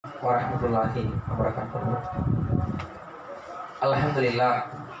warahmatullahi wabarakatuh. Alhamdulillah.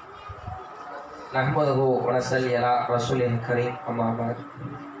 Nahmaduhu wa nusalli ala rasulil karim, amma ba'd.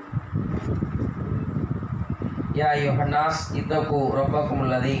 Ya ayyuhan nas ittaqu rabbakumul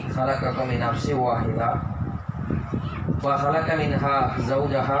ladzi khalaqakum min nafsin wahidah wa khalaqa minha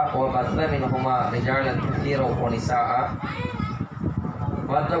zawjaha wa batha minhuma rijalan katsiran wa nisaa'a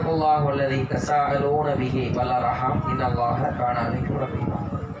wattaqullaha alladzi tasaaluna bihi wal arham innallaha kana alaykum raqiba.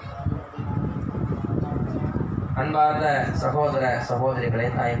 அன்பார்ந்த சகோதர சகோதரிகளே,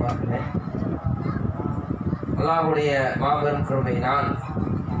 தாய்மார்களே, அல்லாஹ்வுடைய மாபெரும் கிருபையினால்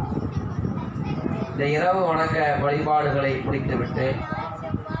இந்த இரவு வணக்க வழிபாடுகளை முடித்துவிட்டு,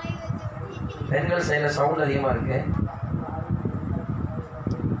 பெண்கள் செய்யற சவுண்ட் அதிகமாக இருக்கு.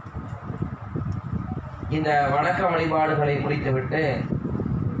 இந்த வணக்க வழிபாடுகளை முடித்துவிட்டு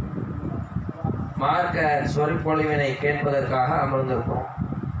மார்க்க சொற்பொழிவினை கேட்பதற்காக அமர்ந்திருக்கிறோம்.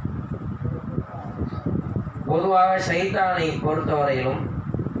 பொதுவாக ஷைத்தானை பொறுத்தவரையிலும்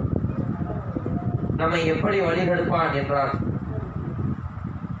நம்மை எப்படி வழிகெடுப்பான் என்றால்,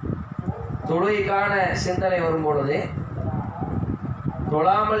 தொழுகைக்கான சிந்தனை வரும்பொழுது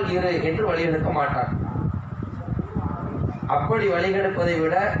தொழாமல் இரு என்று வழிகெடுக்க மாட்டான். அப்படி வழிகெடுப்பதை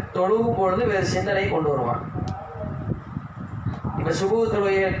விட தொழுகும் பொழுது வேறு சிந்தனை கொண்டு வருவான். இப்ப சுபு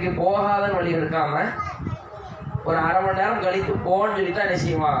தொழுகைக்கு போகாதன்னு வழிகெடுக்காம ஒரு அரை மணி நேரம் கழித்து போன்னு சொல்லித்தான் என்ன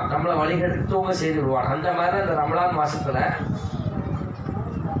செய்வான், நம்மளை வழிகெடுத்து தூங்க செய்து விடுவான். அந்த மாதிரி அந்த ரமலான் மாசத்துல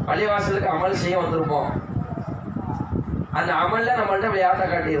பள்ளிவாசலுக்கு அமல் செய்ய வந்திருப்போம். அந்த அமல்ல நம்மள்ட்ட விளையாட்டை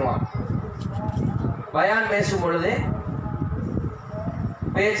காட்டிடுவான். பயான் பேசும் பொழுது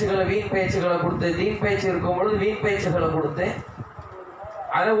பேச்சுகளை வீண் பேச்சுகளை கொடுத்து, தீன் பேச்சு இருக்கும் பொழுது வீண் பேச்சுகளை கொடுத்து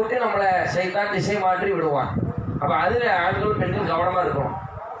அதை விட்டு நம்மளை சைத்தான் திசை மாற்றி விடுவான். அப்ப அதுல ஆண்கள் பெண்கள் கவனமா இருக்கணும்.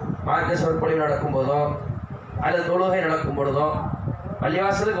 மார்க்க சொற்பொழிவு நடக்கும் போதோ அல்லது தொழுகை நடக்கும் பொழுதோ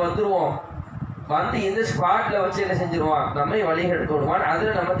பள்ளிவாசலுக்கு வந்துருவோம். வந்து இந்த ஸ்பாட்ல வச்சு என்ன செஞ்சிருவான், நம்மை வழிகெடுத்து விடுவான்.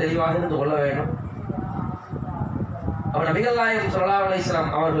 அதுல நம்ம தெளிவாக இருந்து கொள்ள வேண்டும். அவர் நபிகள் நாயகம் ஸல்லல்லாஹு அலைஹி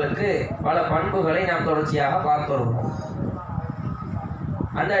வஸல்லம் அவர்களுக்கு பல பண்புகளை நாம் தொடர்ச்சியாக பார்த்து வருகிறோம்.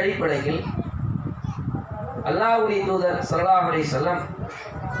 அந்த அடிப்படையில் அல்லாஹ்வுடைய தூதர் ஸல்லல்லாஹு அலைஹி வஸல்லம்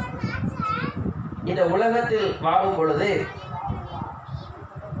இந்த உலகத்தில் வாழும் பொழுது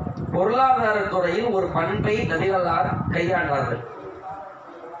பொருளாதாரத்துறையில் ஒரு பண்பை நபிகளார் கையாண்டார்கள்.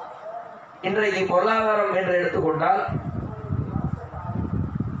 இன்றைக்கு பொருளாதாரம் என்று எடுத்துக்கொண்டால்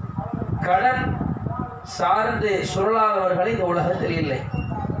கடன் சார்ந்து சுழலாதவர்கள் இந்த உலகத்தில் இல்லை.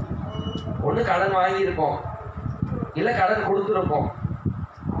 ஒண்ணு கடன் வாங்கியிருப்போம், இல்ல கடன் கொடுத்திருப்போம்,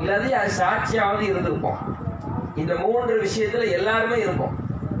 இல்லாத அது சாட்சியாவது இருந்திருப்போம். இந்த மூன்று விஷயத்துல எல்லாருமே இருப்போம்.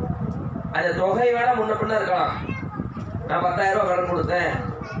 அந்த தொகை வேணா முன்ன பின்ன இருக்கலாம். நான் 10,000 ரூபாய் கடன் கொடுத்தேன்,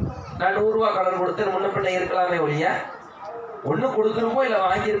 நான் 100 ரூபாய் கடன் கொடுத்தேன், முன்ன பின்ன இருக்கலாமே ஒழிய ஒண்ணு கொடுத்துருப்போம், இல்ல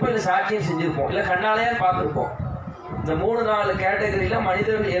வாங்கியிருப்போம், இல்ல சாட்சியம் செஞ்சிருப்போம், இல்ல கண்ணாலேயே பார்த்திருப்போம். இந்த 3-4 கேட்டகரியில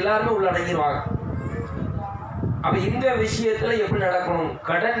மனிதர்கள் எல்லாருமே உள்ளடங்கிடுவாங்க. அப்ப இந்த விஷயத்துல எப்படி நடக்கணும்,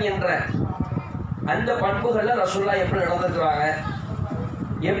 கடன் என்ற அந்த பண்புகள்ல ரசூலுல்லாஹ் எப்படி நடந்திருக்கிறாங்க,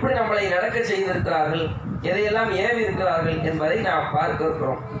 எப்படி நம்மளை நடக்க செய்திருக்கிறார்கள், எதையெல்லாம் ஏவி இருக்கிறார்கள் என்பதை நாம் பார்க்க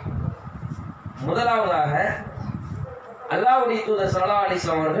இருக்கிறோம். முதலாவதாக அல்லாஹ்வுடைய தூதர் ஸல்லல்லாஹு அலைஹி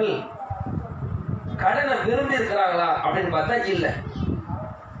வஸல்லம் அவர்கள் கடனை விரும்பி இருக்கிறாங்களா அப்படின்னு பார்த்தா இல்ல.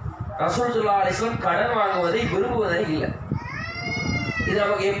 ரசூல் ஸல்லல்லாஹு அலைஹி வஸல்லம் கடன் வாங்குவதை விரும்புவதே இல்லை. இது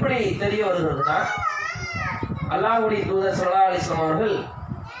நமக்கு எப்படி தெரிய வருகிறதுனா, அல்லாஹ்வுடைய தூதர் ஸல்லல்லாஹு அலைஹி வஸல்லம் அவர்கள்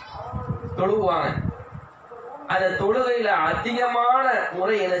தொழுவாங்க. அந்த தொழுகையில அதிகமான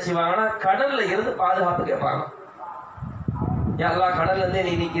முறை என்ன செய்வாங்கன்னா, கடல்ல இருந்து பாதுகாப்பு கேட்பாங்க. அல்லாஹ் கடல்ல இருந்தே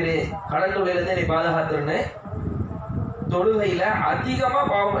நீ நிக்கிறே, கடன் தொழில இருந்தே நீ பாதுகாத்துருன்னு தொழுகையில அதிகமா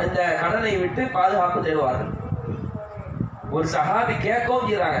பாவம் இந்த கடனை விட்டு பாதுகாப்பு தேடுவார்கள். ஒரு சஹாபி கேட்கவும்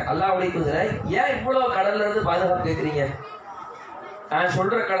செய்யறாங்க, அல்லாஹ்வுடைய தூதரை ஏன் இவ்வளவு கடல்ல இருந்து பாதுகாப்பு கேட்கறீங்க? நான்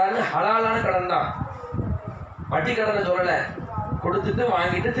சொல்ற கடன் ஹலாலான கடன் தான், வட்டி கடனை சொல்லல, கொடுத்துட்டு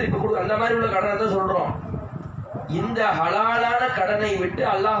வாங்கிட்டு திருப்பி கொடு அந்த மாதிரி உள்ள கடனை தான் சொல்றோம். இந்த ஹலாலான கடனை விட்டு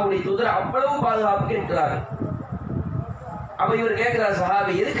அல்லாஹ்வுடைய தூதர் அவ்வளவு பாதுகாப்பு கேட்கிறார்கள். அப்ப இவர் கேட்கிறார்,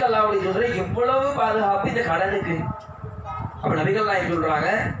 சஹாபி எதுக்கு அல்லாஹ்வுடைய தூதரை இவ்வளவு பாதுகாப்பு இந்த கடனுக்கு? அப்ப நபிகள் நாயகம் சொல்றாங்க,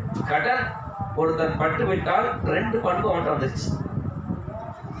 கடன் ஒருத்தர் பட்டு விட்டால் 2 பண்பு அவன்கிட்ட வந்துருச்சு.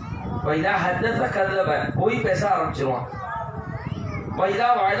 வைதா ஹத்தஸ கதப, போய் பேச ஆரம்பிச்சிருவான். வைதா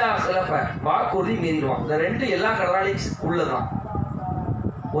வாய்தா அக்லஃப, வாக்குறுதி மீறிடுவான். இந்த 2 எல்லா கடனாளியும் உள்ளதான்.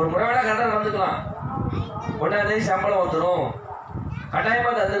 ஒரு முறை வேணா கடன் வந்துக்கலாம், 1ஆம் தேதி சம்பளம் வந்துடும்,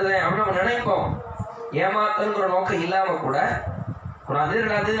 கட்டாயமா தந்துடுறேன் அப்படின்னு நம்ம நினைப்போம். ஏமாத்தங்கிற நோக்கம் இல்லாம கூட 1ஆம் தேதி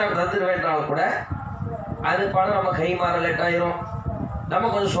 2ஆம் தேதி நம்ம தந்துடுவேன்றாலும் கூட அது பணம் நம்ம கை மாற லேட் ஆயிரும், நம்ம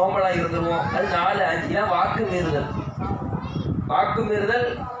கொஞ்சம் சோம்பலா இருந்துருவோம். அது 4, 5 தான் வாக்கு மீறுதல். வாக்கு மீறுதல்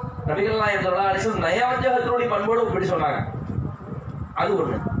நபிகள் நாயகம் ஸல்லல்லாஹு அலைஹி வஸல்லம் நயவஞ்சகத்தினுடைய பண்போடு இப்படி சொன்னாங்க. அது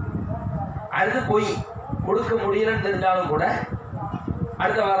ஒண்ணு. அடுத்து பொய். கொடுக்க முடியலன்னு தெரிஞ்சாலும் கூட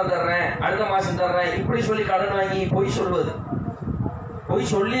அடுத்த வாரம் தர்றேன், அடுத்த மாசம் தர்றேன் இப்படி சொல்லி கடன் வாங்கி பொய் சொல்வது.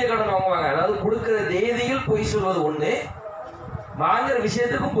 பொய் சொல்லியே கடன் வாங்குவாங்க. அதாவது கொடுக்கிற தேதியில் பொய் சொல்வது ஒண்ணு, வாங்குற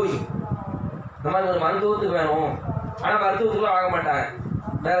விஷயத்துக்கும் பொய். இந்த மாதிரி ஒரு மருத்துவத்துக்கு வேணும், ஆனா மருத்துவத்துக்குலாம் வாங்க மாட்டாங்க,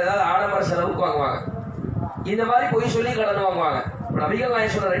 வேற ஏதாவது ஆடம்பர செலவுக்கு வாங்குவாங்க. இந்த மாதிரி பொய் சொல்லி கடன் வாங்குவாங்க. நபிகள்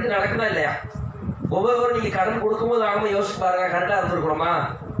நாயகம் சொன்ன ரெண்டு நடக்குதா இல்லையா? ஒவ்வொருவரும் நீங்க கடன் கொடுக்கும்போது ஆகாம யோசிச்சு பாருங்க, கரெக்டா இருந்திருக்கிறோமா?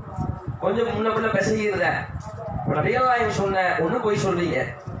 கொஞ்சம் முன்ன பின்ன பெசகிருந்த நபிகள் நாயகம் சொன்ன ஒண்ணு பொய் சொல்றீங்க,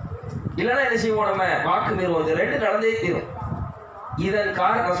 இல்லைன்னா என்ன செய்வோம், நம்ம வாக்கு மீறுவோம். இது ரெண்டு நடந்தே தீரும். இதன்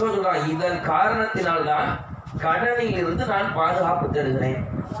இதன் காரணத்தினால்தான் கடனில் இருந்து நான் பாதுகாப்பு தருகிறேன்.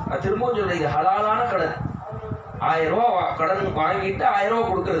 திரும்பவும் சொல்றீங்க, ஹலாலான கடன் 1000 ரூபாய் கடன் வாங்கிட்டு 1000 ரூபாய்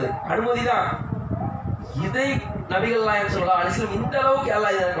கொடுக்கறது அனுமதி தான். இதை நபிகள் நாயகம் ஸல்லல்லாஹு அலைஹி வஸல்லம் இந்த அளவுக்கு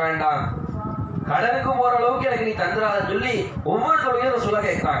எல்லாம் எனக்கு வேண்டாம், கடனுக்கு போற அளவுக்கு எனக்கு நீ தந்துடாதன்னு சொல்லி ஒவ்வொரு தொழிலும் சொல்ல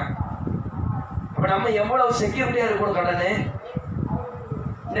கேட்கிறாங்க. அப்ப நம்ம எவ்வளவு செக்யூரிட்டியா இருக்கணும் கடனு?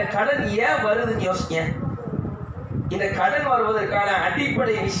 இந்த கடன் ஏன் வருதுன்னு யோசிங்க. இந்த கடன் வருவதற்கான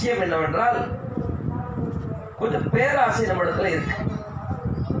அடிப்படை விஷயம் என்னவென்றால், கொஞ்சம் பேராசை நம்ம இடத்துல இருக்கு.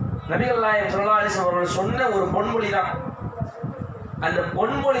 நபிகள் நாயகம் ஸல்லல்லாஹு அலைஹி வஸல்லம் அவர்கள் சொன்ன ஒரு பொன்மொழி தான். அந்த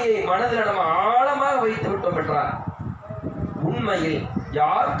பொன்மொழியை மனதில் நம்ம ஆழமாக வைத்து விட்டோம் என்றால் உண்மையில்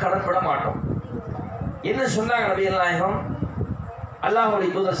யாரும் கடன்பட மாட்டோம். என்ன சொன்னாங்க நபிகள் நாயகம்? அல்லாஹ்வுடைய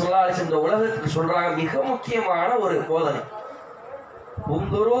தூதர் ஸல்லல்லாஹு அலைஹி வஸல்லம் இந்த உலகத்துக்கு சொல்றாங்க மிக முக்கியமான ஒரு போதனை.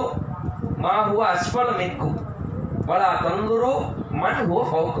 உந்துரு மா ஹுவ அஸ்ஃபல மின்கும் வலா தந்துரு மன் ஹுவ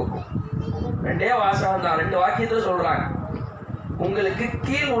ஃபௌகக்கும். ரெண்டே வாசகம் தான், ரெண்டு வாக்கியத்துல சொல்றாங்க. உங்களுக்கு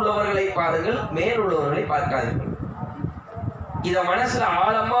கீழ் உள்ளவர்களை பாருங்கள், மேல் உள்ளவர்களை பார்க்காதீர்கள். இத மனசுல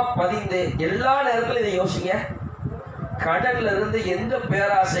ஆழமா பதிந்து எல்லா நேரத்திலும் இதை யோசிங்க. கடன்ல இருந்து எந்த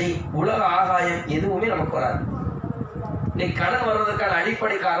பேராசை, உலக ஆகாயம் எதுவுமே நமக்கு வராது. இன்னைக்கு கடன் வர்றதுக்கான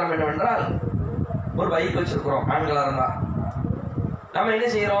அடிப்படை காரணம் என்னவென்றால், ஒரு பைக் வச்சிருக்கிறோம், ஆண்களா இருந்தா நம்ம என்ன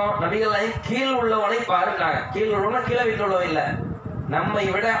செய்யறோம், நபிகள் நாயகம் கீழ் உள்ளவனை பாருங்க. கீழ் உள்ளவன கீழே வீட்டில் உள்ளவன் இல்ல, நம்மை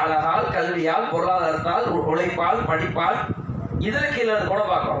விட அழகால், கல்வியால், பொருளாதாரத்தால், உழைப்பால், படிப்பால் இதுல கீழே கூட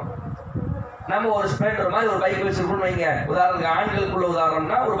பார்க்கிறோம். நம்ம ஒரு ஸ்பெண்டர் மாதிரி ஒரு பைக் வச்சிருக்கோம்னு வைங்க, உதாரணத்துக்கு ஆண்களுக்குள்ள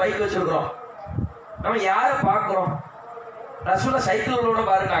உதாரணம்னா ஒரு பைக் வச்சிருக்கிறோம். நம்ம யாரை பார்க்கிறோம்? ரசூலுல்லாஹ் சைக்கிள் உள்ளவன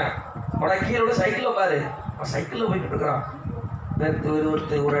பாருங்க, உனக்கு கீழே சைக்கிள்ல பாரு, சைக்கிள்ல போய்கிட்டு இருக்கிறான்.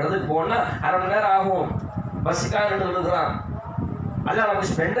 ஒரு இடத்துக்கு போனா அரை மணி நேரம் ஆகும், பஸ்ஸுக்காக இருக்கிறான். அல்ல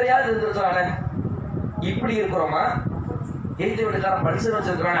நமக்கு ஸ்பெண்டரையாவது இருந்திருக்கிறானே, இப்படி இருக்கிறோமா? எய்த்து வீட்டுக்காரன் பரிசு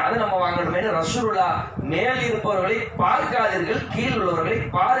வச்சிருக்கிறானே, அதை நம்ம வாங்கணுமே. ரசூலுல்லாஹ் மேல் இருப்பவர்களை பார்க்காதீர்கள், கீழ் உள்ளவர்களை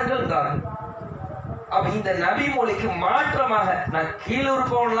பாருங்கள் என்றார்கள். அப்ப இந்த நபி மொழிக்கு மாற்றமாக நான் கீழே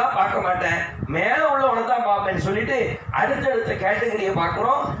இருப்பவன்லாம் பார்க்க மாட்டேன், மேல உள்ளவனை தான் பார்ப்பேன்னு சொல்லிட்டு அடுத்தடுத்த கேட்டகரியை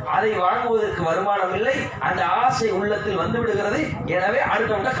பார்க்கிறோம். அதை வாங்குவதற்கு வருமானம் இல்லை, அந்த ஆசை உள்ளத்தில் வந்து விடுகிறது. எனவே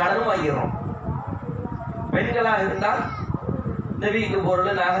அடுத்தவங்க கடன் வாங்கிடுறோம். பெண்களாக இருந்தால் இந்த வீட்டு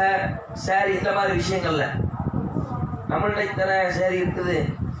பொருள், நகை, சேரி இந்த மாதிரி விஷயங்கள்ல நம்மள்ட்ட இத்தனை சேரி இருக்குது.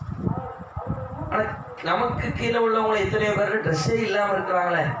 ஆனா நமக்கு கீழே உள்ளவங்களை எத்தனையோ பேருக்கு ட்ரெஸ்ஸே இல்லாம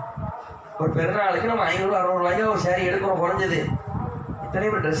இருக்கிறாங்களே. ஒரு பெருநாளுக்கு நம்ம 500-600 ரூபாய்க்கு ஒரு சேரி எடுக்கிறோம் குறைஞ்சது. இத்தனை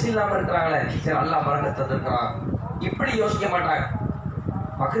பேர் ட்ரெஸ் இல்லாம இருக்கிறாங்களே, சரி அல்லாஹ் பரக்கத் தந்திருக்கிறான் இப்படி யோசிக்க மாட்டாங்க.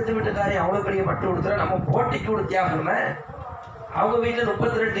 பக்கத்து வீட்டுக்காரி அவ்வளவு பெரிய பட்டு கொடுத்துற, நம்ம போட்டிக்கு கொடுத்தியாகணுமே. அவங்க வீட்டுல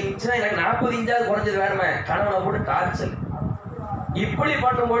 32 இன்ச்சுனா எனக்கு 40 இன்ச்சாவது குறைஞ்சது வேணுமே, கணவனை போட்டு டார்ச்சல். இப்படி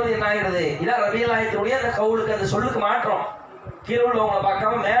பண்ணும்பொழுது என்ன ஆகிறது? இதான் ரபியல் நாயகத்துடைய அந்த கவுலுக்கு, அந்த சொல்லுக்கு மாற்றம். கீழே உள்ளவங்களை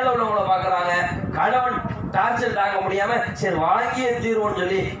பார்க்காம மேல உள்ளவங்களை பாக்குறாங்க. கணவன் டார்ச்சர் தாங்க முடியாம சரி வாங்கியே தீர்வோம்னு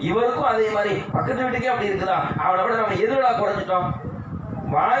சொல்லி இவருக்கும் அதே மாதிரி பக்கத்து வீட்டுக்கே அப்படி இருக்குதா, அவனை விட நம்ம எதிரா குறைஞ்சிட்டோம்,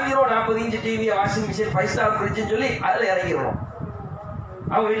 வாங்கிறோம் 40 inch TV, washing machine, 5 star ஃப்ரிட்ஜ்னு சொல்லி அதுல இறங்கிடுவோம்.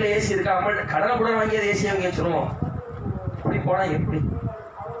 அவங்க வீட்டுல ஏசி இருக்கா, கடனை கூட வாங்கி அதை ஏசி வாங்கி வச்சிருவோம். இப்படி போனா எப்படி?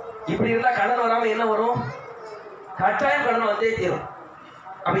 இப்படி இருந்தா கடன் வராம என்ன வரும்? கட்டாயம் கடன் வந்தே தீரும்.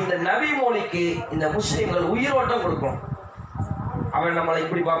 அப்ப இந்த நபி மொழிக்கு இந்த முஸ்லிம்கள் உயிரோட்டம் கொடுக்கும். அவன் நம்மளை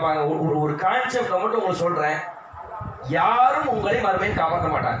இப்படி பார்ப்பாங்க. ஒரு கான்செப்ட் மட்டும் உங்களுக்கு சொல்றேன், யாரும் உங்களை மறுமையை காப்பாற்ற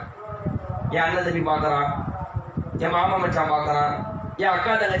மாட்டாங்க. என் அண்ணன் தம்பி பார்க்கறான், என் மாமா மச்சான் பார்க்கறான், என்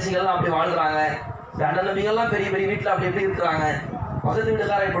அக்கா தங்கச்சிகள்லாம் அப்படி வாழ்றாங்க, என் அண்ணன் தம்பிகள்லாம் பெரிய பெரிய வீட்டுல அப்படி எப்படி இருக்கிறாங்க, பக்கத்து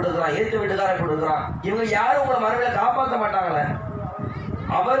வீட்டுக்காரன் இப்படி இருக்கிறான், ஏற்று வீட்டுக்காரன் இப்படி இருக்கிறான். இவங்க யாரும் உங்களை மறுமையில காப்பாற்ற மாட்டாங்களே.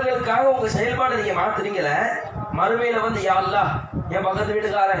 அவர்களுக்காக உங்க செயல்பாடு நீங்க மாத்துறீங்களே, மறுமையில வந்து யா அல்லாஹ் என் பக்கத்து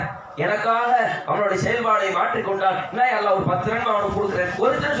வீட்டுக்காரன் எனக்காக அவனுடைய செயல்பாடை மாற்றிக்கொண்டால் நான் அல்ல ஒரு 10 நன்மை அவனுக்கு கொடுக்குறேன்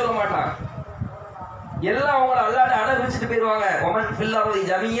ஒருத்தர் சொல்ல மாட்டான். எல்லாம் அவங்களை அல்லாட அடகு வச்சுட்டு போயிருவாங்க. ஒமன் ஃபில் அர்தி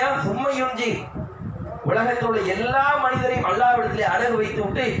ஜமியா சும்ம யுன்ஜி. உலகத்தில் உள்ள எல்லா மனிதரையும் அல்லாஹ்விடத்திலே அடகு வைத்து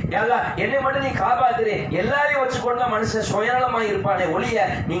விட்டு அல்லாஹ் என்னை மட்டும் நீ காப்பாத்துறே எல்லாரையும் வச்சுக்கொண்டா மனுஷன் சுயநலமாய் இருப்பானே ஒழிய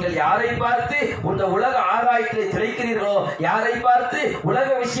நீங்கள் யாரை பார்த்து இந்த உலக ஆதாயத்திலே திளைக்கிறீர்களோ, யாரை பார்த்து உலக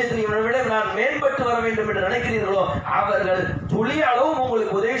விஷயத்தில் இவனை விட நான் மேம்பட்டு வர வேண்டும் என்று நினைக்கிறீர்களோ அவர்கள் துளி அளவும்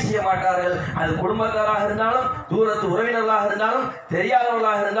உங்களுக்கு உதவி செய்ய மாட்டார்கள். அது குடும்பத்தாராக இருந்தாலும், தூரத்து உறவினர்களாக இருந்தாலும்,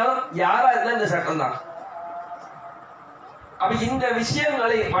 தெரியாதவர்களாக இருந்தாலும், யாரா இருந்தாலும் இந்த சட்டம் தான். அப்ப இந்த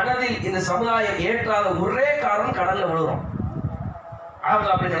விஷயங்களை மனதில் இந்த சமுதாயம் ஏற்றாத ஒரே காரணம் கடல்ல விழுறோம். அவங்க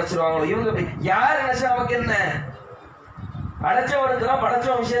அப்படி நினைச்சிருவாங்களோ, இவங்க அப்படி யார் நினைச்சா நமக்கு என்ன? படைச்சவன் இருக்கிறோம்,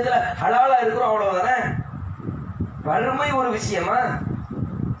 படைச்சவன் விஷயத்துல ஹலாலா இருக்கிறோம், அவ்வளவுதானே. வறுமை ஒரு விஷயமா?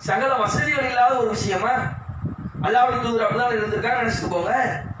 சகல வசதிகள் இல்லாத ஒரு விஷயமா? அல்லாஹ்வுடைய தூதர் அப்படிதான் இருந்திருக்காங்க நினைச்சிட்டு போங்க.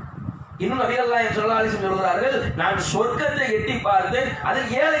 இன்னும் நபிகள் நாயகம் ஸல்லல்லாஹு அலைஹி வஸல்லம் சொல்கிறார்கள், நான் சொர்க்கத்தை எட்டி பார்த்து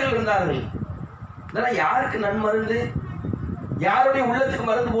அதில் ஏழைகள் இருந்தார்கள். இதெல்லாம் யாருக்கு நன்மருந்து? யாருடைய உள்ளத்துக்கு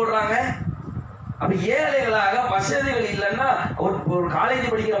மருந்து போடுறாங்க? அப்ப ஏழைகளாக வசதிகள் இல்லைன்னா ஒரு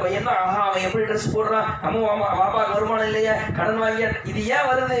காலேஜ் படிக்கிற பையன் தான், ஆஹா அவன் எப்படி ட்ரெஸ் போடுறான், நம்ம பாப்பாக்கு வருமானம் இல்லையா, கடன் வாங்கிய, இது ஏன்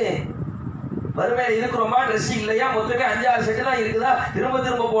வருது? வறுமையில இருக்கிறோமா, ட்ரெஸ் இல்லையா, மொத்தமே 5-6 செட்டு தான் இருக்குதா, திரும்ப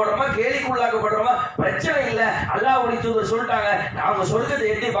திரும்ப போடுறோமா, கேலிக்குள்ளாக்கப்படுறோமா? பிரச்சனை இல்லை. அல்லாஹ்வுடைய தூதர் சொல்லிட்டாங்க, அவங்க சொர்க்கத்தை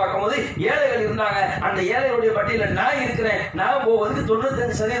எட்டி பார்க்கும்போது ஏழைகள் இருந்தாங்க, அந்த ஏழைகளுடைய பட்டியல நான் இருக்கிறேன், நான் போவதுக்கு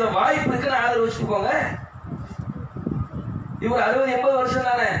 95% வாய்ப்பு இருக்குன்னு ஆதரவு வச்சுக்கோங்க. இவர் 60-80 வருஷம்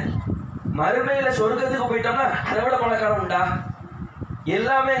தானே. மறுமையில சொர்க்கத்துக்கு போயிட்டோம்னா அதை விட பணக்காரம் உண்டா?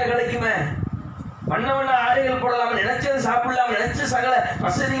 எல்லாமே கிடைக்குமே. வண்ண வண்ண ஆடைகள் போடலாம, நினைச்சது சாப்பிடலாம், நினைச்ச சகல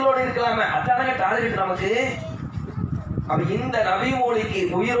வசதிகளோடு இருக்கலாமே. அதானங்க டார்கெட் நமக்கு. அப்ப இந்த நபி மொழிக்கு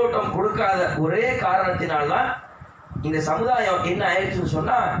உயிரோட்டம் கொடுக்காத ஒரே காரணத்தினால்தான் இந்த சமுதாயம் என்ன ஆயிடுச்சுன்னு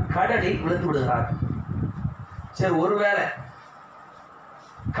சொன்னா கடலில் விழுந்து விடுகிறார். சரி, ஒருவேளை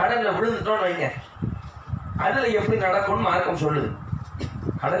கடல்ல விழுந்துட்டோம்னு வைங்க, அதுல எப்படி நடக்கும்னு மார்க்கம் சொல்லுது.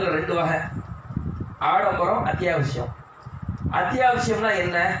 கடல்ல 2 வகை, ஆடம்பரம், அத்தியாவசியம். அத்தியாவசியம்னா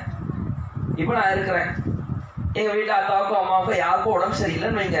என்ன? இப்ப நான் இருக்கிறேன், எங்க வீட்டு அத்தாவுக்கும் அம்மாவுக்கும் யாருக்கும் உடம்பு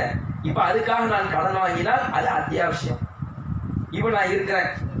சரியில்லைன்னு வைங்க, இப்ப அதுக்காக நான் கடன் வாங்கினால் அது அத்தியாவசியம். இப்ப நான் இருக்கிறேன்,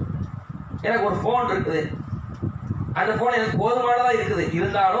 எனக்கு ஒரு போன் இருக்குது, அந்த போன் எனக்கு போதுமானதா இருக்குது,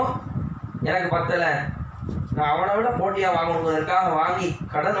 இருந்தாலும் எனக்கு பத்தல, நான் அவனை விட போட்டியா வாங்கணுங்கிறதுக்காக வாங்கி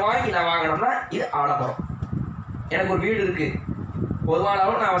கடன் வாங்கி நான் வாங்கினோம்னா இது ஆடம்பரம். எனக்கு ஒரு வீடு இருக்கு, பொதுவான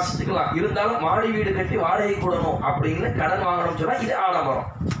அளவு நான் வசிச்சுக்கலாம், இருந்தாலும் மாடி வீடு கட்டி வாடகை கூடணும் அப்படின்னு கடன் வாங்கணும்னு சொன்னா இது ஆடம்பரம்.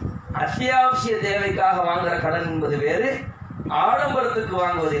 அத்தியாவசிய தேவைக்காக வாங்குற கடன் என்பது வேறு, ஆடம்பரத்துக்கு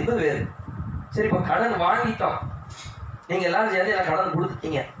வாங்குவது என்பது வேறு. சரி, இப்ப கடன் வாங்கிட்டோம், நீங்க எல்லாரும் சேர்ந்து எனக்கு கடன்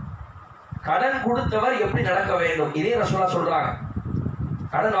கொடுத்துட்டீங்க. கடன் கொடுத்தவர் எப்படி நடக்க வேண்டும் இதே ரசூலுல்லாஹ் சொல்றாங்க.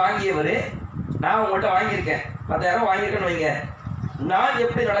 கடன் வாங்கியவர், நான் உங்கள்கிட்ட வாங்கியிருக்கேன், 10,000 வாங்கியிருக்கேன்னு வைங்க, நான்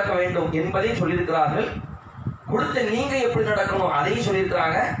எப்படி நடக்க வேண்டும் என்பதையும் சொல்லியிருக்கிறார்கள். கொடுத்த நீங்க எப்படி நடக்கணும் அதையும்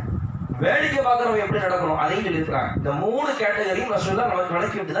சொல்லியிருக்கிறாங்க. வேடிக்கை பார்க்கறவங்க எப்படி நடக்கணும் அதையும் சொல்லியிருக்கிறாங்க. இந்த 3 கேட்டகரியும் ரசூலுல்லாஹ் நமக்கு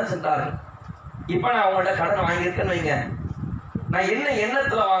விளக்கி விட்டு தான் சென்றார்கள். இப்ப நான் உங்கள்கிட்ட கடன் வாங்கியிருக்கேன்னு வைங்க, நான் என்ன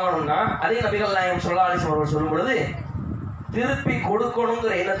எண்ணத்துல வாங்கணும்னா அதே நபிகள் நாயகம் ஸல்லல்லாஹு அலைஹி வஸல்லம் சொல்லும் பொழுது திருப்பி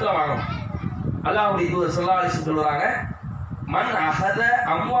கொடுக்கணுங்கிற எண்ணத்துல வாங்கணும். அல்லாஹ்வுடைய தூதர் ஸல்லல்லாஹு அலைஹி வஸல்லம் சொல்றாங்க, மன் அஹத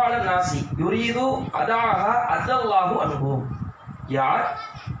அம்வால நாசி யுரீது அதாஹா அதல்லாஹு அன்ஹு. யார்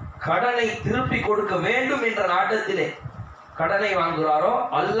கடனை திருப்பி கொடுக்க வேண்டும் என்ற நாட்டத்திலே கடனை வாங்குகிறாரோ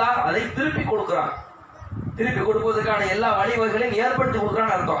அல்லாஹ் அதை திருப்பி கொடுக்கிறான். திருப்பி கொடுப்பதற்கான எல்லா வழிவகைகளையும் ஏற்படுத்தி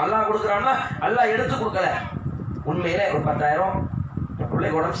கொடுக்குறான்னு அர்த்தம். அல்லாஹ் கொடுக்குறான்னா அல்லாஹ் எடுத்து கொடுக்கல. உண்மையில ஒரு 10,000 என்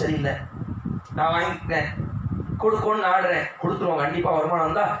பிள்ளைக்கு உடம்பு சரியில்லை, நான் வாங்கிக்கிறேன், கொடுக்கணும்னு ஆடுறேன், கொடுத்துருவோம், கண்டிப்பா வருமானம்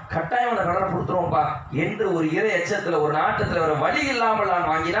வந்தா கட்டாயம் அந்த கடனை கொடுத்துருவோம்ப்பா என்று ஒரு இறை எச்சத்துல ஒரு நாட்டத்துல ஒரு வழி இல்லாமல்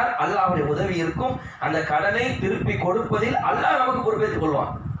நான் வாங்கினால் அல்லாஹ்வுடைய உதவி இருக்கும். அந்த கடனை திருப்பி கொடுப்பதில் அல்லாஹ் நமக்கு பொறுப்பேற்றுக்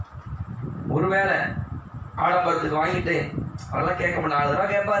கொள்வான். ஒருவேளை ஆடம்பரத்துக்கு வாங்கிட்டு அதெல்லாம் கேட்க மாட்டேன், 4 ரூபா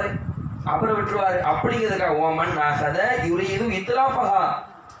கேட்பாரு, அப்புறம் விட்டுருவாரு. அப்படிங்கிறதுக்காக ஓமன் அஹத யுரீது இத்லாஃபஹா,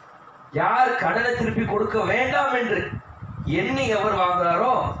 யார் கடனை திருப்பி கொடுக்க வேண்டாம் என்று எண்ணி எவர்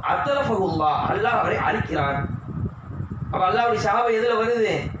வாங்குறாரோ அத்தலஃபஹுல்லாஹ், அல்லாஹ் அவரை அழிக்கிறான். அப்ப அல்லாஹ்வுடைய சாபம் எதுல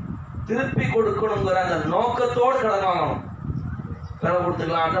வருது? திருப்பி கொடுக்கணுங்கிற அந்த நோக்கத்தோடு கடன் வாங்கணும். கடன்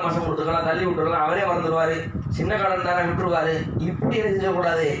கொடுத்துக்கலாம், அடுத்த மாசம் கொடுத்துக்கலாம், தள்ளி விட்டுருக்கலாம், அவரே மறந்துடுவாரு, சின்ன கடன் தானே விட்டுருவாரு. இப்படி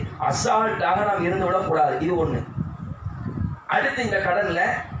செஞ்சக்கூடாது, அசால்ட்டாக நாம் இருந்து விடக்கூடாது. இது ஒண்ணு. அடுத்து இந்த கடன்ல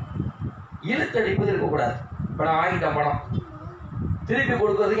இழுத்தடிப்பது இருக்கக்கூடாது. இப்ப நான் வாங்கிட்டேன் பணம், திருப்பி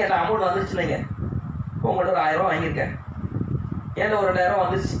கொடுக்கறதுக்கு என் அமௌண்ட் வந்துருச்சு இல்லைங்க, இப்போ உங்கள்கிட்ட ஒரு 1000 ரூபா வாங்கியிருக்கேன், ஏன்னா ஒரு 2000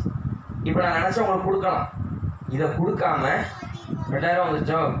 வந்துருச்சு, இப்ப நான் நினைச்சா உங்களுக்கு கொடுக்கலாம், இதை கொடுக்காம 2000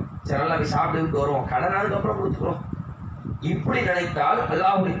 வந்துச்சோ சரி நல்லா போய் சாப்பிட்டு வருவோம், கடன் அதுக்கப்புறம் கொடுத்துக்கிறோம், இப்படி நினைத்தால்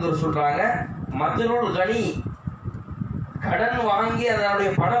அல்லாஹ் சொல்றாங்க, மத்னுல் கனி, கடன் வாங்கி அதனுடைய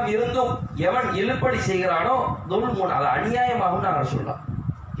பணம் இருந்தும் எவன் இழுப்படி செய்கிறானோ துல்முன், அது அநியாயமாகும் நாங்கள் சொல்லலாம்.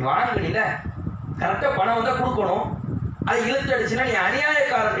 வாங்கினில கரெக்டா பணம் வந்தா கொடுக்கணும். அது இழுத்து அடிச்சுன்னா நீ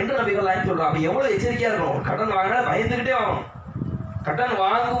அநியாயக்காரன் என்று நபிகள் நாயகம் சொல்றான். அப்ப எவ்வளவு எச்சரிக்கையா இருக்கணும். கடன் வாங்கினா பயந்துகிட்டே வாங்கணும். கடன்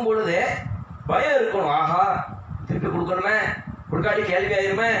வாங்கும் பொழுது பயம் இருக்கணும். ஆஹா திருப்பி கொடுக்கணுமே, கொடுக்காட்டி கேள்வி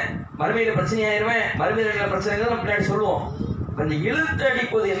ஆயிருமே, மறுமையில பிரச்சனை ஆயிருமே, மறுமையில பிரச்சனைகள் நம்ம பின்னாடி சொல்லுவோம். இந்த இழுத்து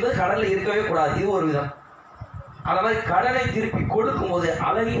அடிப்பது என்பது கடன்ல இருக்கவே கூடாது. இது ஒரு விதம். அந்த மாதிரி கடனை திருப்பி கொடுக்கும் போது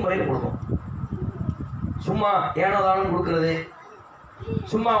அழகிய முறையில் கொடுக்கும். சும்மா ஏனோதானும் கொடுக்கறது,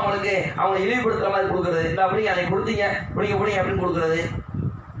 சும்மா அவங்களுக்கு அவங்க இழிவுபடுத்துற மாதிரி கொடுக்கறது, இந்த அப்படி அன்னைக்கு கொடுத்தீங்க பிடிங்க பிடிங்க அப்படின்னு கொடுக்கறது.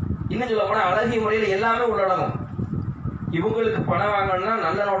 இன்னும் சொல்ல போனா அழகிய முறையில் எல்லாமே உள்ளடங்கும். இவங்களுக்கு பணம் வாங்கணும்னா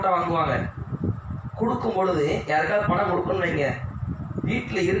நல்ல நோட்டா வாங்குவாங்க. கொடுக்கும் பொழுது யாருக்காவது பணம் கொடுக்கணும்னு வைங்க,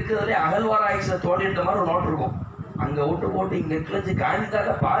 வீட்டில் இருக்கிறதுலே அகழ்வாராய்ச்சியில தோண்டிட்ட மாதிரி ஒரு நோட்டு இருக்கும். அங்க விட்டு போட்டு இங்க கிழிச்சு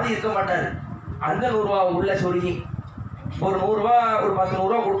காஞ்சிட்டாக்க பாதி இருக்க மாட்டாரு. அந்த 100 ரூபா உள்ள சொருகி ஒரு 100 ரூபா ஒரு 10 100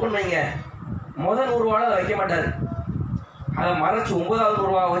 ரூபா கொடுக்கணும் வைங்க, முதல் 100 ரூபாய் அதை வைக்க மாட்டாரு. அதை மறைச்சு 9வது 100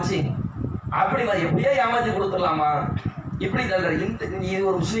 ரூபா வச்சு அப்படி எப்படியா ஏமாத்தி கொடுத்துடலாமா இப்படி தள்ளுற. இது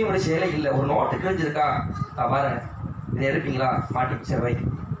ஒரு முஸ்லீமுடைய செயலை இல்லை. ஒரு நோட்டு கிழிஞ்சிருக்கா பாருங்க, இதை எடுப்பீங்களா மாட்டி சரி வை,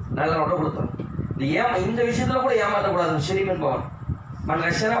 நல்ல நோட்டை கொடுத்துரும். இந்த விஷயத்துல கூட ஏமாற்றக்கூடாது. முஸ்லீம் பவன்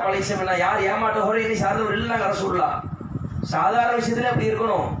மனுஷனா பழைச்சா யார் ஏமாற்ற ஹோரே நீ சார்ந்தவர் இல்லைனாங்க சொல்லலாம். சாதாரண விஷயத்துல அப்படி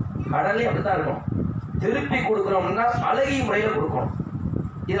இருக்கணும், கடன்லயும் அப்படித்தான் இருக்கணும். திருப்பி கொடுக்கணும்னா அழகிய முறையில கொடுக்கணும்.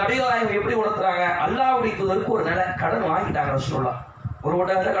 இது நபிகள் எப்படி உணர்த்துறாங்க? அல்லாஹ்வுடைய தூதருக்கு ஒரு நிலை கடன் வாங்கிட்டாங்க. ரசூலுல்லாஹ் ஒரு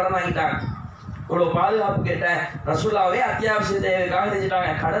ஒட்டகத்தை கடன் வாங்கிட்டாங்க. ஒரு பாதுகாப்பு கேட்ட ரசூலுல்லாவே அத்தியாவசிய தேவைக்காக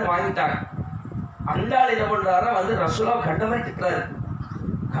செஞ்சுட்டாங்க, கடன் வாங்கிட்டாங்க. அந்த ஆள் என்ன பண்றாருன்னா வந்து ரசூலுல்லாஹ் கண்டமே திட்டுறாரு,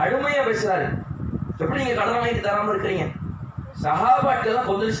 கடுமையா பேசுறாரு. எப்படி நீங்க கடன் வாங்கிட்டு தராம இருக்கிறீங்க? சஹாபாக்கள்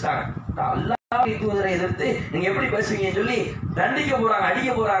கொந்தளிச்சிட்டாங்க. அல்லாஹ்வுடைய தூதரை எதிர்த்து நீங்க எப்படி பேசுவீங்கன்னு சொல்லி தண்டிக்க போறாங்க,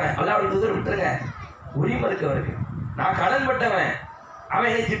 அடிக்க போறாங்க. அல்லாஹ்வுடைய தூதர் விட்டுருங்க, உரிமை இருக்கு அவருக்கு. நான் கடன் பட்டவன், அவன்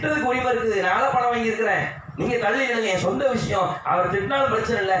என்னை திட்டதுக்கு உரிமை இருக்குது. நாள பணம் வாங்கி இருக்கிறேன், நீங்க தள்ளி இல்லைங்க, என் சொந்த விஷயம். அவர் திட்டினாலும்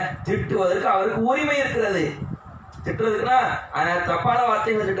பிரச்சனை இல்லை, திட்டுவதற்கு அவருக்கு உரிமை இருக்கிறது. திட்டுறதுக்குன்னா தப்பான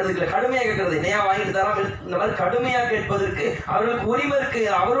வார்த்தைகள் திட்டுறதுக்கு இல்லை, கடுமையா கேட்கறது. என்னையா வாங்கிட்டு தராம இந்த மாதிரி கடுமையா கேட்பதற்கு அவர்களுக்கு உரிமை இருக்கு.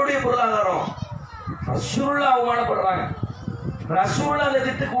 அவருடைய பொருளாதாரம். ரசூலுல்லாஹ் அவமானப்படுறாங்க, ரசூலுல்லாஹ் அந்த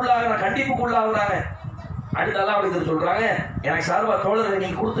திட்டுக்கு உள்ளாகிறாங்க, கண்டிப்புக்கு உள்ளாகிறாங்க. அடுத்து அல்லாஹ்வுடைய சொல்றாங்க, எனக்கு சார்பா தோழரை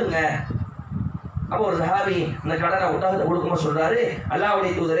நீங்க கொடுத்துங்க. அப்போ ஒரு சஹாபி இந்த கடனை ஒட்டகத்தை கொடுக்கும்போது சொல்றாரு,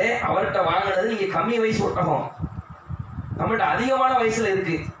 அல்லாஹ்வுடைய தூதரே அவர்கிட்ட வாங்கினது நீங்க கம்மி வயசு ஒட்டகம், நம்மகிட்ட அதிகமான வயசுல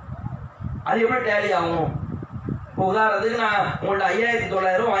இருக்கு, அது எப்படி டேலி ஆகும்? இப்போ உதாரணத்துக்கு நான் உங்கள்ட்ட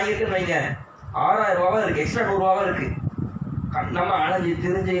 5900 வாங்கியிருக்கேன்னு வைங்க, 6000 ரூபாவா இருக்கு, எக்ஸ்ட்ரா 100 ரூபாவா இருக்கு. நம்ம அலைஞ்சு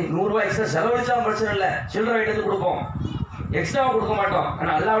திரிஞ்சு 100 ரூபாய் எக்ஸ்ட்ரா செலவழிச்சாலும் பிரச்சனை இல்லை, சில்லறை எடுத்து கொடுப்போம், எக்ஸ்ட்ராவா கொடுக்க மாட்டோம்.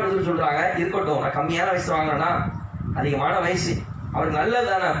 ஆனா அல்லாஹ்வுடைய சொல்றாங்க இருக்கட்டும், நான் கம்மியான வயசு வாங்கினா அதிகமான வயசு அவருக்கு நல்லது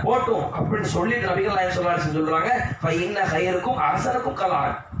தானே போட்டும் அப்படின்னு சொல்லிட்டு நபிகள் நாயகம் ஸல்லல்லாஹு அலைஹி சொல்றாங்க, இன்ன ஹைருக்கும் அஹ்ஸனுக்கும்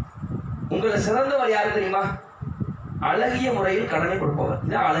கலான், உங்களை சிறந்தவர் யாரு தெரியுமா? அழகிய முறையில் கடனை கொடுப்பவர்.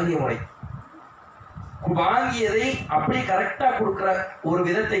 இதான் அழகிய முறை. வாங்கியதை அப்படி கரெக்டா கொடுக்கிற ஒரு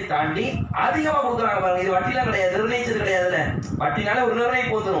விதத்தை தாண்டி அதிகமா கொடுக்குறாங்க பாருங்க. இது வட்டிலாம் கிடையாது, நிர்ணயிச்சது கிடையாதுல்ல. வட்டினால ஒரு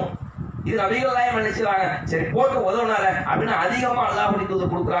நிர்ணயம் போந்துடும். இது நபிகள் நாயகம் நினைச்சுறாங்க, சரி போட்டு உதவுனார அப்படின்னு அதிகமா அல்லாஹ்வுடைய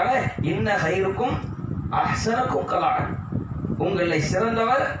தூதர் கொடுக்குறாங்க. இன்ன ஹைருக்கும் அஹ்ஸனுக்கும் கலான், உங்களை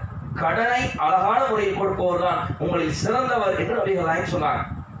சிறந்தவர் கடனை அழகான முறையில் கொடுப்பவர் தான் உங்களில் சிறந்தவர் என்று நபிகள் நாயகம் சொன்னாங்க.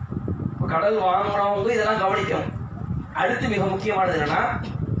 கடல் வாங்கினவங்க இதெல்லாம் கவனிக்கணும். அடுத்து மிக முக்கியமானது என்னன்னா,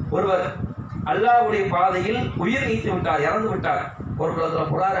 ஒருவர் அல்லாஹ்வுடைய பாதையில் உயிர் நீத்து விட்டார், இறந்து விட்டார். போர்க்களத்துல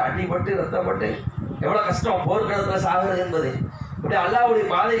போறாரு, அடிபட்டு ரத்தப்பட்டு எவ்வளவு கஷ்டம் போர்க்களத்துல சாகிறது என்பது. இப்படி அல்லாஹ்வுடைய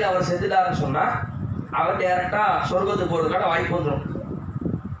பாதையில் அவர் செத்துட்டாருன்னு சொன்னா அவர் டேரக்டா சொர்க்கத்துக்கு போறதுக்கான வாய்ப்பு வந்துடும்.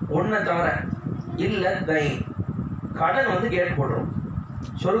 ஒன்றை தவிர இல்ல கடன் வந்து கேட்டு போடுறோம்.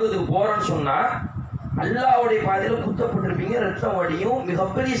 சொர்க்கத்துக்கு போறோன்னு சொன்னா அல்லாஹ்வுடைய பாதையில குத்தப்பட்டிருப்பீங்க, ரத்தம் வடியும்,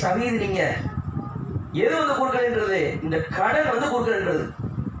 மிகப்பெரிய சகீது. நீங்க எது வந்து கொடுக்கறது? இந்த கடன் வந்து கொடுக்கறது.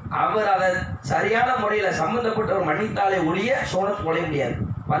 அவர் அதை சரியான முறையில சம்பந்தப்பட்டவர் மன்னித்தாலே ஒழிய சோனத்துக்கு நுழைய முடியாது,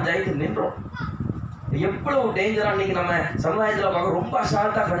 பஞ்சாயத்து நின்றோம். எவ்வளவு டேஞ்சரா இன்னைக்கு நம்ம சமுதாயத்துல பார்க்க. ரொம்ப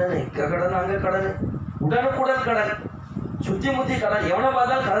அசால்ட்டா கடன், இங்க கடன் அங்க கடன், உடனுக்குடன் கடன், சுத்தி முத்தி கடன், எவனை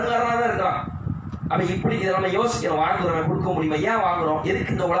பார்த்தாலும் கடன்காரனா தான் இருக்கான். அப்ப இப்படி இதை நம்ம யோசிக்கணும். வாங்குறவன் கொடுக்க முடியுமா? ஏன் வாங்குறோம்?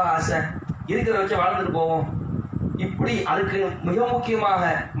 எதுக்கு இந்த உலக ஆசை? இருக்கிற வச்சு வாழ்ந்துட்டு போவோம். இப்படி அதுக்கு மிக முக்கியமாக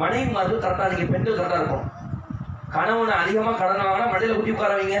மனைவிமார்கள் கரெக்டா, நீங்க பெண்கள் கரெக்டா இருக்கணும். கணவனை அதிகமா கடன் வாங்கினா மண்டையில குட்டி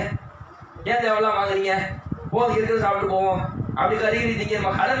உட்கார வைங்க. ஏன் தேவையெல்லாம் வாங்குறீங்க? போது இருக்கிறத சாப்பிட்டு போவோம், அப்படி கறிகறி திங்க,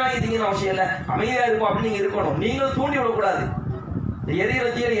 கடன் வாங்கி திங்கன்னு அவசியம் இல்லை, அமைதியா இருக்கும் அப்படின்னு நீங்க இருக்கணும். நீங்களும் தூண்டி விடக்கூடாது. எரியிற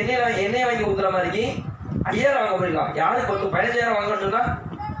தீர எண்ணெய் வாங்கி ஊத்துற மாதிரி 5000 வாங்க போயிருக்கலாம், யாருக்கு 15,000 வாங்கணும்னு சொன்னா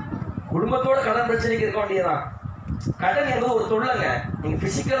குடும்பத்தோட கடன் பிரச்சனைக்கு இருக்க வேண்டியதான். கடன் என்பது ஒரு தொல்லைங்க. நீங்க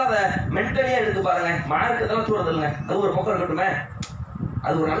பிசிக்கலா அதை மென்டலியா எடுத்து பாருங்க. மார்க்கெல்லாம் தூரதில்லைங்க, அது ஒரு பக்கம் இருக்கட்டுமே,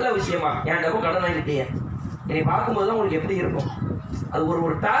 அது ஒரு நல்ல விஷயமா. என் டப்பு கடன் வாங்கிட்டீங்க, என்னை பார்க்கும்போது தான் உங்களுக்கு எப்படி இருக்கும்? அது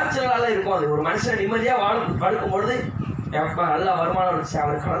ஒரு டார்ச்சரால இருக்கும். அது ஒரு மனுஷன் நிம்மதியா படுக்கும் பொழுது எப்ப நல்லா வருமானம் இருந்துச்சு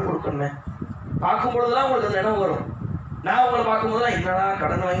அவருக்கு கடன் கொடுக்கணுமே பார்க்கும் பொழுதுதான் உங்களுக்கு அந்த இடம் வரும். நான் உங்களை பார்க்கும் போதுதான் என்னடா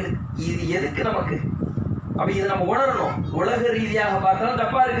கடன் வாங்கி இது எதுக்கு நமக்கு? அப்ப இதை நம்ம உணரணும். உலக ரீதியாக பார்த்தாலும்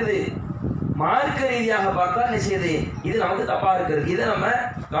தப்பா இருக்குது, மார்க்க ரீதியாக பார்த்தா என்ன செய்யுது இது நமக்கு தப்பா இருக்குது. இதை நம்ம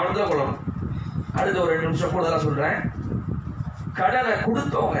கவனத்துல கொள்ளணும். அடுத்த ஒரு 2 நிமிஷம் கூடுதலா சொல்றேன். கடனை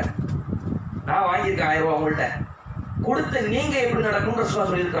கொடுத்தவங்க, நான் வாங்கியிருக்கேன் 1000 ரூபாய் உங்கள்கிட்ட கொடுத்து நீங்க எப்படி நடக்கும்னு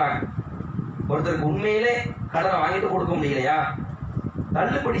சொல்லியிருக்கிறாங்க. ஒருத்தருக்கு உண்மையிலே கடனை வாங்கிட்டு கொடுக்க முடியலையா,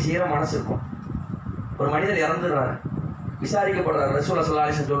 தள்ளுபடி செய்யற மனசு இருக்கும். ஒரு மனிதர் இறந்துடுறாரு, விசாரிக்கப்படுறாரு. ரசூலுல்லாஹி ஸல்லல்லாஹு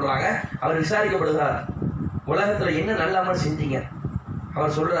அலைஹி வஸல்லம் சொல்றாங்க, அவர் விசாரிக்கப்படுகிறார், உலகத்துல என்ன நல்ல அமல் செஞ்சீங்க?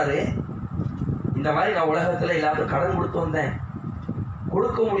 அவர் சொல்றாரு, இந்த மாதிரி நான் உலகத்துல எல்லாருக்கும் கடன் கொடுத்து வந்தேன்,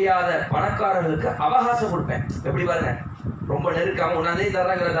 கொடுக்க முடியாத பணக்காரர்களுக்கு அவகாசம் கொடுப்பேன். எப்படி பாருங்க, ரொம்ப நெருக்காம 1ஆம் தேதி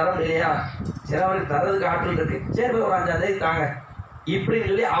தர்றாங்கிற தரம் இல்லையா, சிலவருக்கு தர்றதுக்கு ஆற்றல் இருக்கு, சரி ஒரு 5ஆம் தேதி தாங்க இப்படின்னு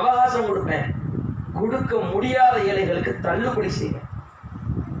சொல்லி அவகாசம் கொடுப்பேன். கொடுக்க முடியாத ஏழைகளுக்கு தள்ளுபடி செய்வேன்.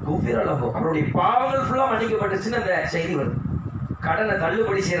 அவருடைய பாவங்கள் ஃபுல்லா மன்னிக்கப்பட்டுச்சுன்னு அந்த செய்தி வரும். கடனை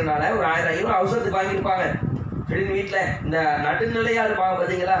தள்ளுபடி செய்யறதுனால ஒரு 1000 அவசரத்துக்கு வாங்கியிருப்பாங்க. திடீர்னு வீட்டுல இந்த நடுநிலையா இருப்பாங்க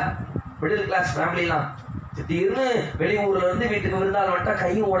பாத்தீங்களா, மிடில் கிளாஸ் ஃபேமிலிலாம், திடீர்னு வெளியூர்ல இருந்து வீட்டுக்கு விருந்தால் வந்துட்டா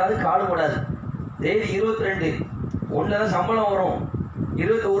கையும் ஓடாது காலும் ஓடாது. தேதி 22 ஒண்ணுதான் சம்பளம் வரும்,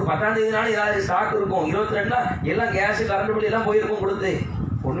 21 10ஆம் தேதினாலும் ஏதாவது ஸ்டாக் இருக்கும், 22னா எல்லாம் கேஸ் கரண்ட் பில் எல்லாம் போயிருக்கும் கொடுத்து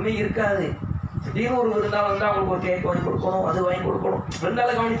ஒண்ணுமே இருக்காது. திடீர்னு ஒரு விருந்தாள் வந்து அவங்களுக்கு ஒரு கேக் வாங்கி கொடுக்கணும், அது வாங்கி கொடுக்கணும்,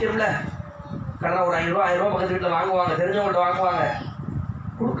 விருந்தாளை கவனிக்கணும்ல. கடனை ஒரு 500 ரூபா 1000 ரூபாய் பக்கத்து வீட்டில் வாங்குவாங்க, தெரிஞ்சவங்கள்ட்ட வாங்குவாங்க.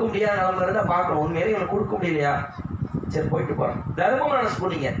 கொடுக்க முடியாத நிலைமை இருந்தா பார்க்கணும், உண்மையிலே இவனை கொடுக்க முடியலையா, சரி போயிட்டு போறோம், தர்மம் நினைச்சு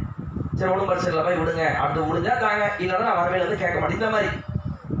போனீங்க, சரி ஒன்றும் பிரச்சனை இல்லை போய் விடுங்க, அடுத்து முடிஞ்சா தாங்க, இல்லைன்னா நான் வரவேல இருந்து கேட்க மாட்டேன், இந்த மாதிரி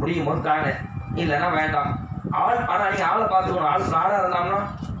முடியும் போது தாங்க, இல்லைன்னா வேண்டாம். ஆனா நீங்க ஆளை பார்த்துக்கணும். ஆள் ஃப்ராடா இருந்தாங்கன்னா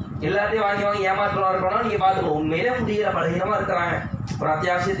எல்லாத்தையும் வாங்கி வாங்கி ஏமாற்றமா இருக்கணும், நீங்க பார்த்துக்கணும். உண்மையிலே முடியல, பலகீனமா இருக்கிறாங்க, ஒரு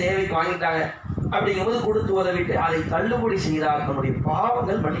அத்தியாவசிய தேவைக்கு வாங்கிட்டாங்க, அப்படிங்கும்போது கொடுத்து உதவிட்டு அதை தள்ளுபடி செய்தால் நம்முடைய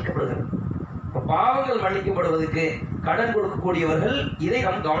பாவங்கள் மன்னிக்கப்படுகிறது. பாவங்கள் மன்னிக்கப்படுவதற்கு கடன் கொடுக்கக்கூடியவர்கள் இதை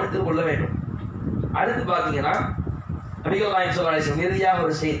நாம் கவனித்துக் கொள்ள வேண்டும். அடுத்து பாத்தீங்கன்னா நபிகள் நாயகம் ஸல்லல்லாஹு அலைஹி வஸல்லம் இறுதியாக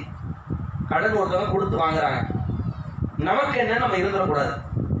ஒரு செய்தி, கடன் ஒருத்தவங்க கொடுத்து வாங்குறாங்க, நமக்கு என்ன நம்ம இருந்துடக்கூடாது.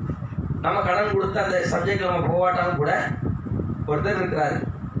 நம்ம கடன் கொடுத்து அந்த சப்ஜெக்ட் நம்ம போவாட்டாலும் கூட ஒருத்தர் இருக்கிறாரு,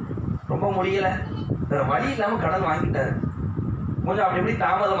 ரொம்ப முடியல, வேற வழி இல்லாம கடன் வாங்கிட்டாரு, கொஞ்சம் அப்படி இப்படி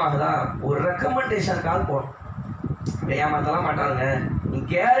தாமதமாகுதா, ஒரு ரெக்கமெண்டேஷனுக்காக போகணும். ஏமாத்தலாம் மாட்டாங்க, நீ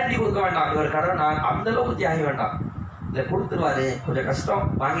கேரண்டி கொடுக்க வேண்டாம், இவர் கடன் நான் அந்த அளவுக்கு தியாகி வேண்டாம், இதை கொடுத்துருவாரு, கொஞ்சம் கஷ்டம்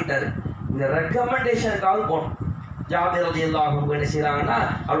வாங்கிட்டாரு, இந்த ரெக்கமெண்டேஷனுக்காக போகணும். ஜாபிர் ரலியல்லாஹு அன்ஹு என்ன செய்யறாங்கன்னா,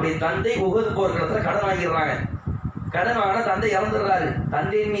 அவருடைய தந்தை உஹது போர்க்களத்துல கடன் வாங்கிடுறாங்க. கடன் வாங்கினா தந்தை இறந்துடுறாரு,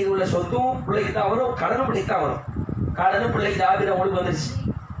 தந்தையின் மீது உள்ள சொத்தும் பிள்ளைக்கு தான் வரும், கடனும் பிள்ளைக்கு தான் வரும். கடனும் பிள்ளைக்கு ஜாபிர் அவங்களுக்கு வந்துருச்சு.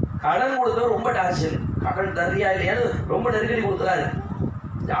 கடன் கொடுத்தவர் ரொம்ப டார்ச்சர், கடன் தர்றியா இல்லையான்னு ரொம்ப நெருக்கடி கொடுத்துறாரு.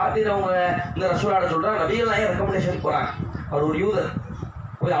 ஜாபிர் அவங்க இந்த ரசூலாட சொல்றாங்க, நபிகள் நாயகம் ரெக்கமெண்டேஷன் போறாங்க. அவர் ஒரு யூதர்,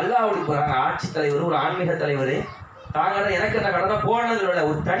 போய் அல்லாஹ்வுக்கு போறாங்க, ஆட்சி தலைவர், ஒரு ஆன்மீக தலைவர், தாங்க எனக்கு அந்த கடனை போனது இல்லை,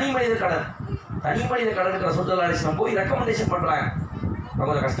 ஒரு தனி மனித கடன், தனி மனித கடனுக்கு ரசூலுல்லாஹி அலைஹி வஸல்லம் போய் ரெக்கமெண்டேஷன் பண்றாங்க.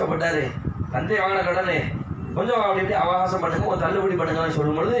 அவங்க கஷ்டப்பட்டாரு, தந்தை வாங்கின கடனு கொஞ்சம் அப்படி இப்படி அவகாசம் பண்ணுங்க, ஒரு தள்ளுபடி பண்ணுங்கன்னு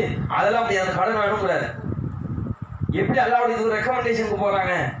சொல்லும் பொழுது அதெல்லாம் அப்படி அந்த கடன் வேணுங்கிறாரு. எப்படி அல்லாஹ்வுடைய இது ரெக்கமெண்டேஷனுக்கு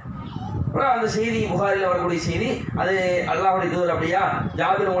போறாங்க. அப்புறம் அந்த செய்தி புகாரில் வரக்கூடிய செய்தி, அது அல்லாஹ்வுடைய தூதர் அப்படியா,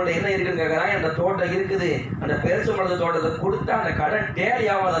 ஜாபிர் உங்கள்ட்ட என்ன இருக்குன்னு கேட்கறாங்க, அந்த தோட்டம் இருக்குது, அந்த பெருச்சம்பழத்து தோட்டத்தை கொடுத்தா அந்த கடன்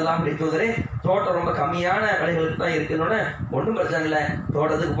டேலியாவது அல்லாஹ்வுடைய தூதரே, தோட்டம் ரொம்ப கம்மியான விலைகளுக்கு தான் இருக்குன்னு, ஒன்றும் பிரச்சனை இல்லை,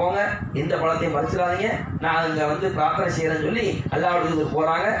 தோட்டத்துக்கு போங்க, எந்த பழத்தையும் பறிச்சிடாதீங்க, நான் அங்க வந்து பிரார்த்தனை செய்யறேன்னு சொல்லி அல்லாஹ்வுடைய தூதர்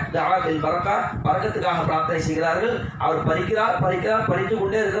போறாங்க. தாவத்தில் பரக்கா, பறக்கத்துக்காக பிரார்த்தனை செய்கிறார்கள். அவர் பறித்து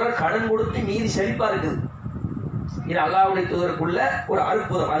கொண்டே இருக்கிறார், கடன் கொடுத்து மீறி செழிப்பா இருக்குது. இது அல்லாஹ்வுடைய தூதருக்குள்ள ஒரு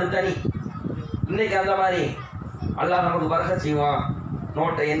அற்புதம், அது தனி. இன்னைக்கு அந்த மாதிரி அல்லாஹ் நமக்கு பரக்கத் செய்வான்,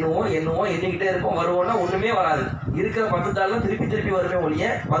 நோட்டை எண்ணுவோம் எண்ணிக்கிட்டே இருப்போம், வருவோம்னா ஒண்ணுமே வராது. இருக்கிற 10 தாளும் திருப்பி வருமே ஒழிய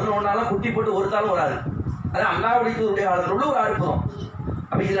 11 நாளும் குட்டி போட்டு ஒரு தாளும் வராது. அது அல்லாஹ்வுடைய தூதருடைய காலத்தில் உள்ள ஒரு அற்புதம்.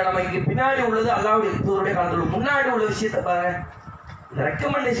 அப்ப இதுல நம்ம இங்க பின்னாடி உள்ளது அல்லாஹ்வுடைய தூதருடைய காலத்தில் முன்னாடி உள்ள விஷயத்தை பாருங்க. இந்த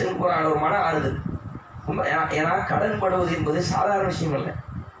ரெக்கமெண்டேஷன் போறாங்க, ஒரு மன ஆறுதல். ஏன்னா கடன் படுவது என்பது சாதாரண விஷயம் இல்லை.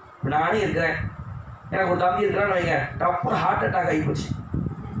 நானே இருக்கிறேன், எனக்கு ஒரு தம்பி இருக்கிறான்னு வைங்க, டப்பு ஹார்ட் அட்டாக் ஆகி போச்சு,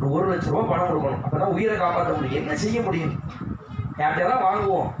 1 லட்சம் ரூபாய் பணம் கொடுக்கணும், அப்பதான் உயிரை காப்பாற்ற முடியும், என்ன செய்ய முடியும், யார்கிட்டதான்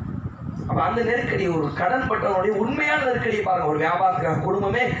வாங்குவோம். அப்ப அந்த நெருக்கடி, ஒரு கடன் பட்டவனுடைய உண்மையான நெருக்கடியை பாருங்க. ஒரு வியாபாரத்துக்காக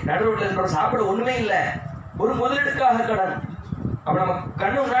குடும்பமே நடுரோட்டில் சாப்பிட ஒண்ணுமே இல்லை, ஒரு முதலீடுக்காக கடன், அப்ப நம்ம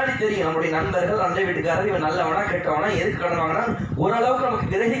கண்ணு முன்னாடி தெரியும் நம்முடைய நண்பர்கள், அண்டை வீட்டுக்காரர், இவன் நல்லவனா கெட்டவனா, எதுக்கு கடன் வாங்கினா ஓரளவுக்கு நமக்கு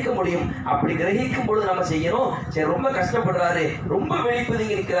கிரகிக்க முடியும். அப்படி கிரகிக்கும் பொழுது நம்ம செய்யணும், சரி ரொம்ப கஷ்டப்படுறாரு, ரொம்ப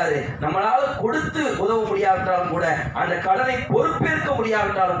வெளிப்பதுங்கி நிற்கிறாரு, நம்மளால கொடுத்து உதவ முடியாவிட்டாலும் கூட, அந்த கடனை பொறுப்பேற்க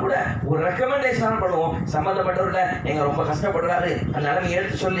முடியாவிட்டாலும் கூட ஒரு ரெக்கமெண்டேஷன் பண்ணுவோம். சம்பந்தப்பட்டவர்கிட்ட எங்க ரொம்ப கஷ்டப்படுறாரு, அந்த நிலைமை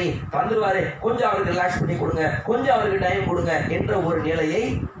எடுத்து சொல்லி தந்துருவாரு, கொஞ்சம் அவருக்கு ரிலாக்ஸ் பண்ணி கொடுங்க, கொஞ்சம் அவருக்கு டைம் கொடுங்க என்ற ஒரு நிலையை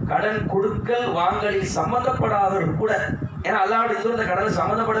கடன் கொடுக்கல் வாங்கலில் சம்பந்தப்படாதவர்கள் கூட, ஏன்னா அல்லாஹ்வுடைய தூதர் இந்த கடனை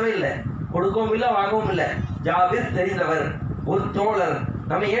சம்பந்தப்படவே இல்லை, கொடுக்கவும் இல்லை வாங்கவும் இல்லை. ஜாபிர் தெரிந்தவர், ஒரு தோழர்,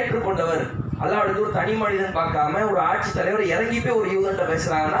 நம்மை ஏற்றுக்கொண்டவர். அல்லாஹ்வுடைய தூதர் தனி மனிதன் பார்க்காம ஒரு ஆட்சி தலைவர் இறங்கி போய் ஒரு யூதன்ட்ட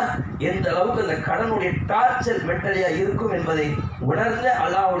பேசுறாங்கன்னா எந்த அளவுக்கு அந்த கடனுடைய டார்ச்சர் மென்டலியா இருக்கும் என்பதை உணர்ந்த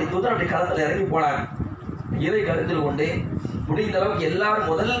அல்லாஹ்வுடைய தூதர் அப்படி களத்தில் இறங்கி போனாங்க. இதை கருத்தில் கொண்டு முடிந்த அளவுக்கு எல்லாரும்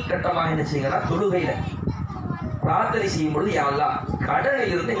முதல் கட்டமாக என்ன செய்யுங்கன்னா, தொழுகையில பிரார்த்தனை செய்யும் பொழுது, யா அல்லாஹ்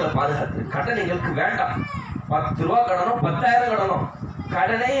கடனில் இருந்து எங்களை பாதுகாத்து, கடன் எங்களுக்கு வேண்டாம், 10 ரூபா கடனோ 10,000 கடனோ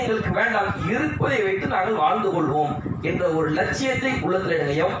கடனே எங்களுக்கு வேண்டாம், இருப்பதை வைத்து நாங்கள் வாழ்ந்து கொள்வோம் என்ற ஒரு லட்சியத்தை உள்ளத்துல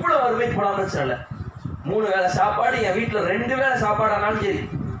எடுங்க. எவ்வளவு வறுமை போடாம இல்லை, 3 வேளை சாப்பாடு, என் வீட்டுல 2 வேளை சாப்பாடானாலும் சரி,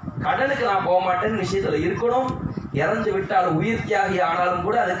 கடனுக்கு நான் போக மாட்டேன்னு விஷயத்துல இருக்கணும். இறந்து விட்டால் உயிர் தியாகி ஆனாலும்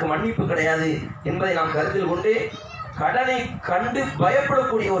கூட அதுக்கு மன்னிப்பு கிடையாது என்பதை நாம் கருத்தில் கொண்டு, கடனை கண்டு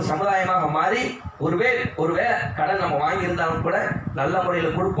பயப்படக்கூடிய ஒரு சமுதாயமாக மாறி, ஒருவேளை கடன் நம்ம வாங்கியிருந்தாலும் கூட நல்ல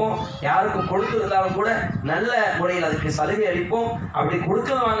முறையில் கொடுப்போம், யாருக்கும் கொடுத்து இருந்தாலும் கூட நல்ல முறையில் அதுக்கு சலுகை அளிப்போம். அப்படி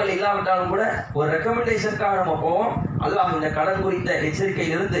கொடுக்கல் வாங்கல் இல்லாவிட்டாலும் கூட ஒரு ரெக்கமெண்டேஷனுக்காக நம்ம போவோம். அல்லாஹ் இந்த கடன் குறித்த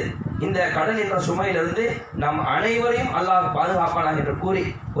எச்சரிக்கையிலிருந்து, இந்த கடன் என்ற சுமையிலிருந்து நம் அனைவரையும் அல்லாஹ் பாதுகாப்பானாக என்று கூறி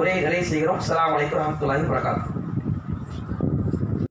உரையை நிறைவு செய்கிறோம். அஸ்ஸலாமு அலைக்கும் வரஹ்மத்துல்லாஹி வபரகாத்துஹு.